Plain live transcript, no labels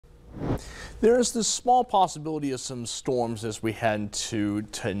There's this small possibility of some storms as we head into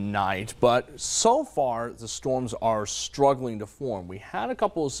tonight, but so far the storms are struggling to form. We had a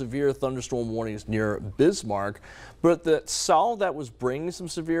couple of severe thunderstorm warnings near Bismarck, but the cell that was bringing some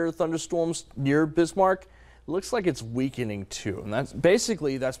severe thunderstorms near Bismarck looks like it's weakening too, and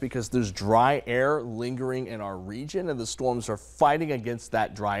that's because there's dry air lingering in our region and the storms are fighting against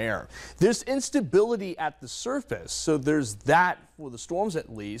that dry air. There's instability at the surface, so there's that for the storms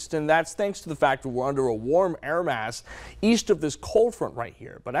at least, and that's thanks to the fact that we're under a warm air mass east of this cold front right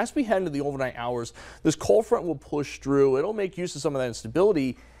here. But as we head into the overnight hours, this cold front will push through. It'll make use of some of that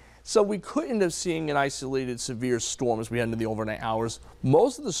instability. So we could end up seeing an isolated severe storm as we head into the overnight hours.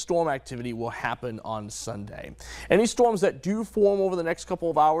 Most of the storm activity will happen on Sunday. Any storms that do form over the next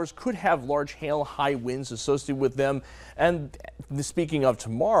couple of hours could have large hail, high winds associated with them. And speaking of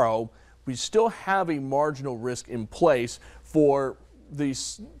tomorrow, we still have a marginal risk in place for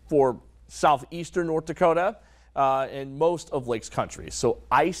southeastern North Dakota and most of Lakes Country. So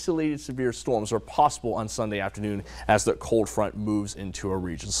isolated severe storms are possible on Sunday afternoon as the cold front moves into our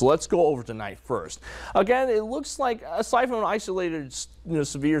region. So let's go over tonight first. Again, it looks like aside from an isolated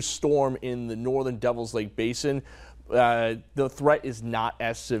severe storm in the northern Devil's Lake Basin, the threat is not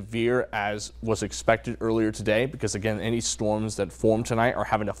as severe as was expected earlier today because, again, any storms that form tonight are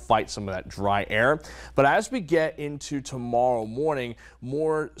having to fight some of that dry air. But as we get into tomorrow morning,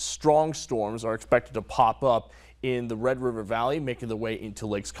 more strong storms are expected to pop up in the Red River Valley, making their way into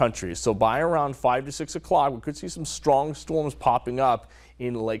Lakes Country. So by around 5 to 6 o'clock, we could see some strong storms popping up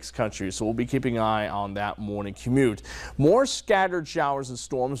in Lakes Country. So we'll be keeping an eye on that morning commute. More scattered showers and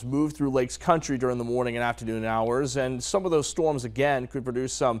storms move through Lakes Country during the morning and afternoon hours. And some of those storms, again, could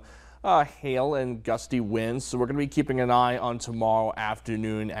produce some hail and gusty winds. So we're going to be keeping an eye on tomorrow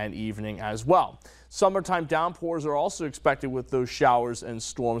afternoon and evening as well. Summertime downpours are also expected with those showers and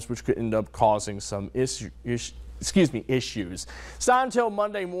storms, which could end up causing some issues. It's not until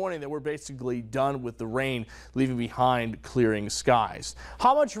Monday morning that we're basically done with the rain, leaving behind clearing skies.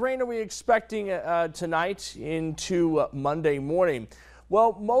 How much rain are we expecting tonight into Monday morning?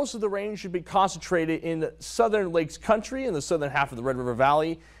 Well, most of the rain should be concentrated in southern Lakes Country in the southern half of the Red River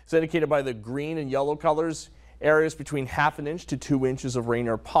Valley. It's indicated by the green and yellow colors. Areas between 1/2 inch to 2 inches of rain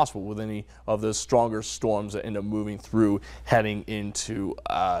are possible with any of the stronger storms that end up moving through heading into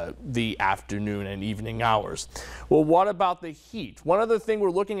the afternoon and evening hours. Well, what about the heat? One other thing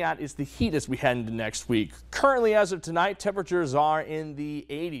we're looking at is the heat as we head into next week. Currently, as of tonight, temperatures are in the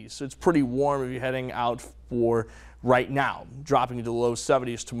 80s, so it's pretty warm if you're heading out for right now, dropping into the low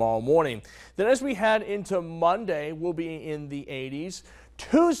 70s tomorrow morning. Then as we head into Monday, we'll be in the 80s.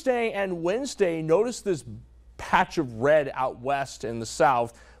 Tuesday and Wednesday, notice this patch of red out west in the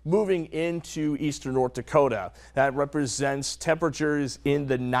south moving into eastern North Dakota. That represents temperatures in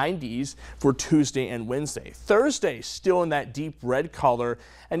the 90s for Tuesday and Wednesday. Thursday still in that deep red color,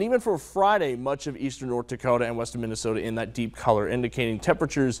 and even for Friday, much of eastern North Dakota and western Minnesota in that deep color, indicating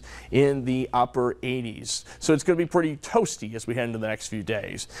temperatures in the upper 80s. So it's going to be pretty toasty as we head into the next few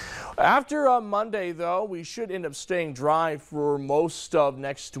days. After Monday, though, we should end up staying dry for most of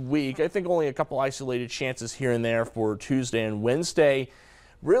next week. I think only a couple isolated chances here and there for Tuesday and Wednesday.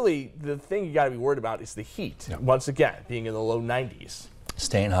 Really, the thing you got to be worried about is the heat. Yep. Once again, being in the low 90s.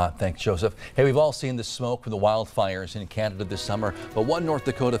 Staying hot. Thanks, Joseph. Hey, we've all seen the smoke from the wildfires in Canada this summer, but one North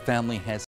Dakota family has